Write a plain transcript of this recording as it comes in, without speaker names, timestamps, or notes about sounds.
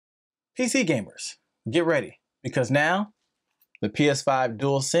PC gamers, get ready, because now the PS5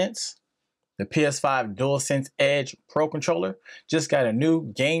 DualSense, the PS5 DualSense Edge Pro Controller just got a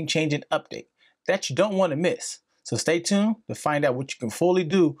new game-changing update that you don't want to miss. So stay tuned to find out what you can fully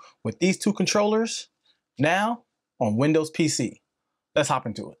do with these two controllers now on Windows PC. Let's hop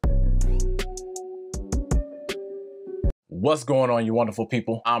into it. What's going on, you wonderful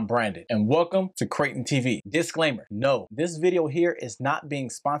people? I'm Brandon and welcome to CraytonTv. Disclaimer, no, this video here is not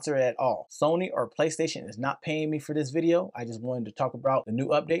being sponsored at all. Sony or PlayStation is not paying me for this video. I just wanted to talk about the new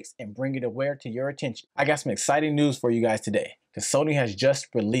updates and bring it aware to your attention. I got some exciting news for you guys today, because Sony has just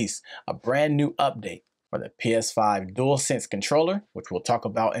released a brand new update for the PS5 DualSense controller, which we'll talk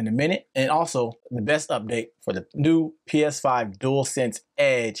about in a minute, and also the best update for the new PS5 DualSense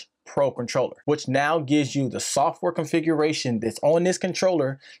Edge Pro controller, which now gives you the software configuration that's on this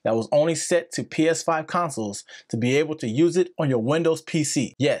controller that was only set to PS5 consoles to be able to use it on your Windows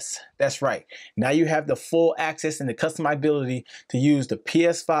PC. Yes, that's right. Now you have the full access and the customizability to use the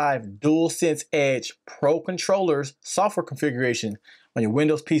PS5 DualSense Edge Pro controller's software configuration on your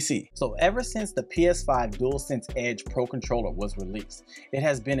Windows PC. So ever since the PS5 DualSense Edge Pro controller was released, it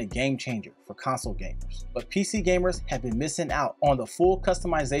has been a game changer for console gamers. But PC gamers have been missing out on the full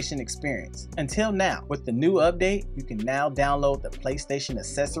customization experience. Until now, with the new update, you can now download the PlayStation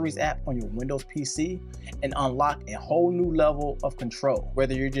Accessories app on your Windows PC and unlock a whole new level of control.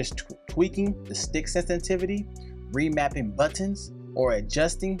 Whether you're just tweaking the stick sensitivity, remapping buttons, or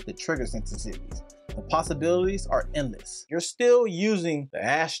adjusting the trigger sensitivities, the possibilities are endless. You're still using the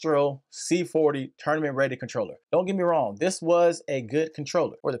Astro C40 tournament ready controller. Don't get me wrong, this was a good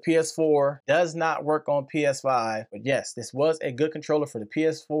controller for the PS4. Does not work on PS5, but yes, this was a good controller for the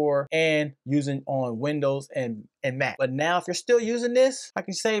PS4 and using on Windows and Mac. But now if you're still using this, I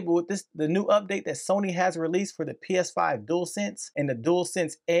can say, but with this, the new update that Sony has released for the PS5 DualSense and the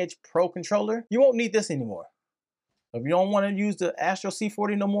DualSense Edge Pro controller, you won't need this anymore. If you don't want to use the Astro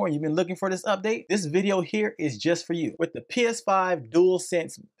C40 no more and you've been looking for this update, this video here is just for you. With the PS5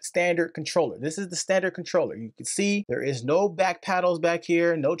 DualSense standard controller, this is the standard controller. You can see there is no back paddles back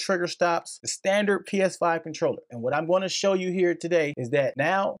here, no trigger stops, the standard PS5 controller. And what I'm going to show you here today is that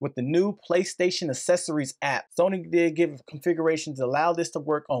now with the new PlayStation Accessories app, Sony did give configurations to allow this to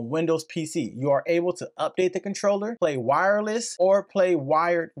work on Windows PC. You are able to update the controller, play wireless or play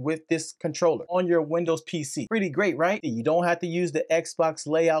wired with this controller on your Windows PC. Pretty great, right? You don't have to use the Xbox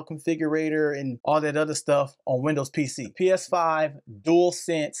layout configurator and all that other stuff on Windows PC. PS5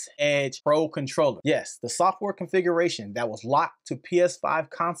 DualSense Edge Pro controller. Yes, the software configuration that was locked to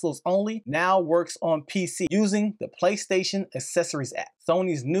PS5 consoles only now works on PC using the PlayStation Accessories app,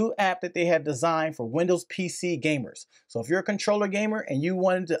 Sony's new app that they have designed for Windows PC gamers. So if you're a controller gamer and you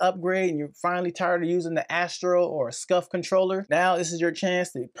wanted to upgrade and you're finally tired of using the Astro or a SCUF controller, now this is your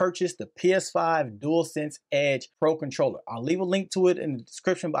chance to purchase the PS5 DualSense Edge Pro controller. I'll leave a link to it in the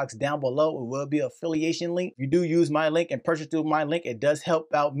description box down below. It will be an affiliation link. If you do use my link and purchase through my link, it does help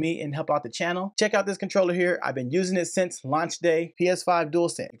out me and help out the channel. Check out this controller here. I've been using it since launch day. PS5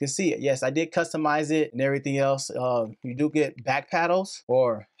 DualSense. You can see it. Yes, I did customize it and everything else. You do get back paddles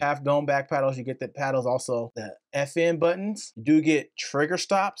or half dome back paddles. You get the paddles, also the FN buttons. You do get trigger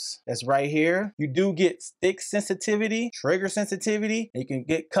stops. That's right here. You do get stick sensitivity, trigger sensitivity. You can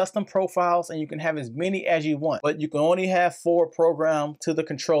get custom profiles and you can have as many as you want, but you can only have 4 programmed to the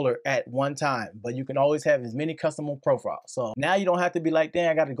controller at one time, but you can always have as many custom profiles. So now you don't have to be like, dang,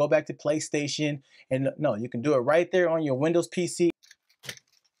 I got to go back to PlayStation. And no, you can do it right there on your Windows PC.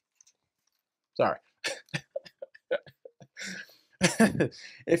 Sorry.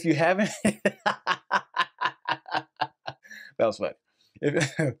 If you haven't, that was funny.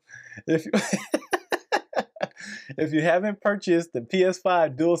 If you haven't purchased the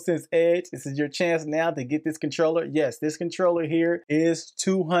PS5 DualSense Edge, this is your chance now to get this controller. Yes, this controller here is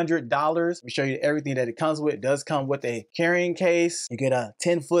 $200. Let me show you everything that it comes with. It does come with a carrying case. You get a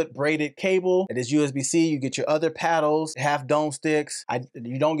 10-foot braided cable. It is USB-C. You get your other paddles, half dome sticks.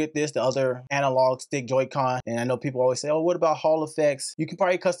 You don't get this, the other analog stick Joy-Con. And I know people always say, oh, what about Hall effects? You can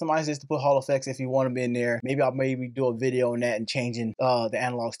probably customize this to put Hall effects if you want them in there. Maybe I'll do a video on that and changing the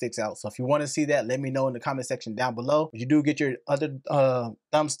analog sticks out. So if you want to see that, let me know in the comment section down below. You do get your other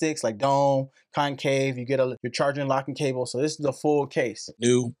thumbsticks like dome, concave. You get your charging locking cable. So this is the full case.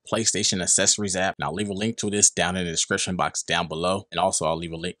 New PlayStation Accessories app. And I'll leave a link to this down in the description box down below. And also I'll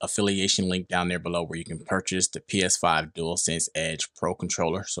leave a affiliation link down there below where you can purchase the PS5 DualSense Edge Pro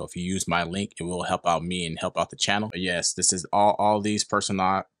controller. So if you use my link, it will help out me and help out the channel. But yes, this is all these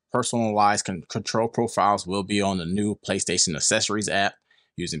personalized control profiles will be on the new PlayStation Accessories app.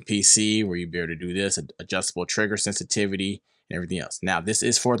 Using PC, where you'll be able to do this, adjustable trigger sensitivity, and everything else. Now, this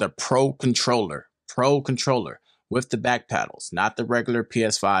is for the Pro controller with the back paddles, not the regular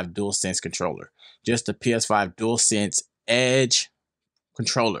PS5 DualSense controller, just the PS5 DualSense Edge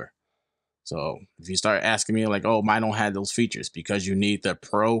controller. So if you start asking me like, oh, mine don't have those features, because you need the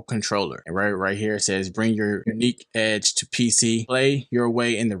Pro controller. And right here it says, bring your unique edge to PC. Play your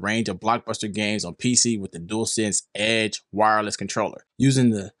way in the range of blockbuster games on PC with the DualSense Edge wireless controller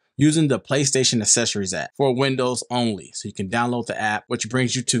using the PlayStation Accessories app for Windows only. So you can download the app, which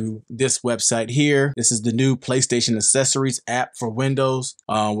brings you to this website here. This is the new PlayStation Accessories app for Windows,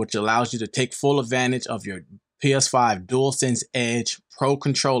 which allows you to take full advantage of your PS5 DualSense Edge Pro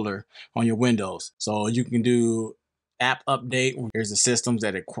controller on your Windows. So you can do app update. Here's the systems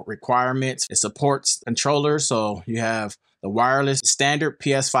that requirements. It supports controllers. So you have the wireless standard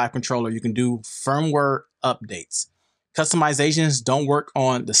PS5 controller. You can do firmware updates. Customizations don't work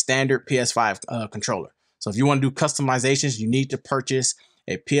on the standard PS5 controller. So if you want to do customizations, you need to purchase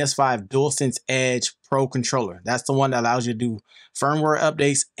a PS5 DualSense Edge Pro controller. That's the one that allows you to do firmware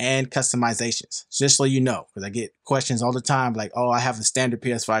updates and customizations. Just so you know, because I get questions all the time like, oh, I have the standard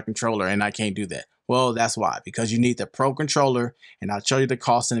PS5 controller and I can't do that. Well, that's why, because you need the Pro controller, and I'll show you the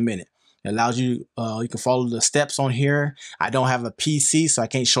cost in a minute. It allows you, you can follow the steps on here. I don't have a PC, so I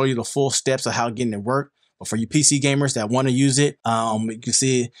can't show you the full steps of how getting it work. But for you PC gamers that want to use it, you can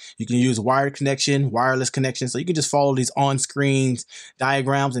see you can use wired connection, wireless connection. So you can just follow these on-screen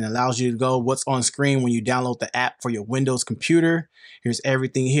diagrams, and it allows you to go what's on screen when you download the app for your Windows computer. Here's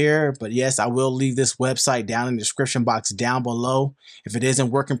everything here. But yes, I will leave this website down in the description box down below. If it isn't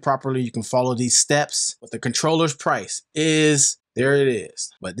working properly, you can follow these steps. But the controller's price is, there it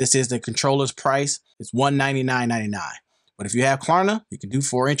is. But this is the controller's price. It's $199.99. But if you have Klarna, you can do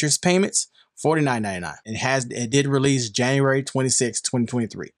 4 interest payments. $49.99. It did release January 26,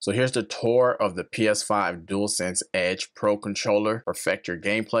 2023. So here's the tour of the PS5 DualSense Edge Pro controller. Perfect your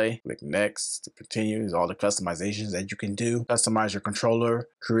gameplay. Click next to continue. There's all the customizations that you can do. Customize your controller.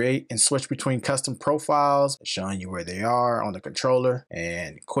 Create and switch between custom profiles, showing you where they are on the controller.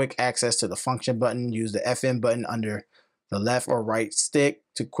 And quick access to the function button. Use the FN button under the left or right stick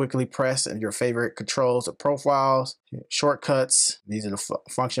to quickly press your favorite controls or profiles. Shortcuts, these are the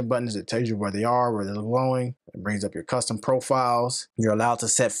function buttons that tells you where they are, where they're glowing. It brings up your custom profiles. You're allowed to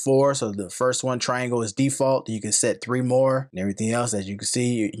set 4, so the first one, triangle, is default. You can set 3 more, and everything else, as you can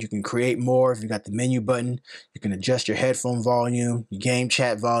see, you can create more. If you got the menu button, you can adjust your headphone volume, your game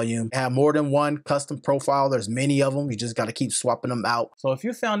chat volume. Have more than one custom profile. There's many of them. You just got to keep swapping them out. So if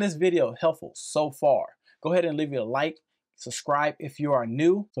you found this video helpful so far, go ahead and leave it a like. Subscribe if you are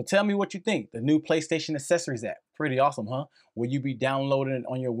new. So tell me what you think. The new PlayStation Accessories app. Pretty awesome, huh? Will you be downloading it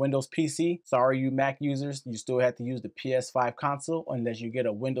on your Windows PC? Sorry, you Mac users, you still have to use the PS5 console unless you get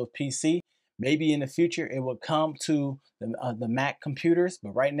a Windows PC. Maybe in the future it will come to the Mac computers,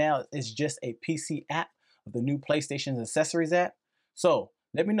 but right now it's just a PC app of the new PlayStation Accessories app. So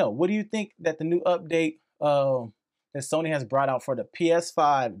let me know, what do you think that the new update that Sony has brought out for the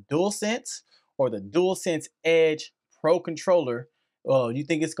PS5 DualSense or the DualSense Edge Pro controller? You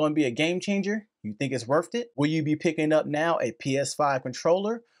think it's going to be a game changer? You think it's worth it? Will you be picking up now a PS5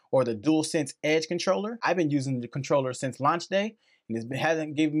 controller or the DualSense Edge controller? I've been using the controller since launch day, and it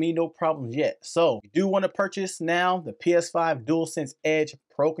hasn't given me no problems yet. So if you do want to purchase now the PS5 DualSense Edge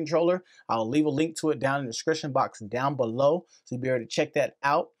Pro controller, I'll leave a link to it down in the description box down below, so you'll be able to check that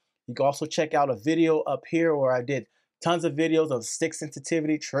out. You can also check out a video up here where I did tons of videos of stick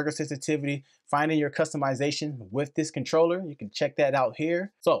sensitivity, trigger sensitivity, finding your customization with this controller. You can check that out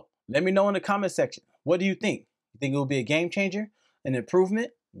here. So let me know in the comment section. What do you think? You think it will be a game changer, an improvement?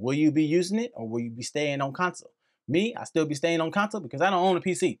 Will you be using it, or will you be staying on console? Me, I still be staying on console because I don't own a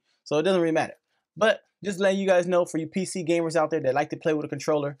PC, so it doesn't really matter. But just letting you guys know, for you PC gamers out there that like to play with a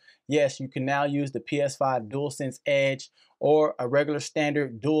controller, yes, you can now use the PS5 DualSense Edge or a regular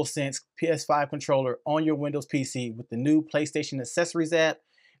standard DualSense PS5 controller on your Windows PC with the new PlayStation Accessories app.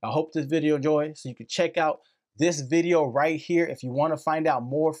 I hope this video enjoyed, so you can check out this video right here if you want to find out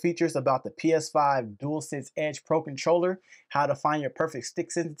more features about the PS5 DualSense Edge Pro controller, how to find your perfect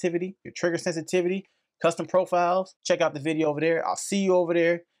stick sensitivity, your trigger sensitivity, custom profiles. Check out the video over there. I'll see you over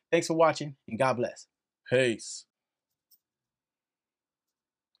there. Thanks for watching, and God bless. Peace.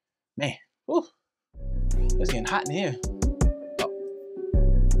 Man, whew, it's getting hot in here.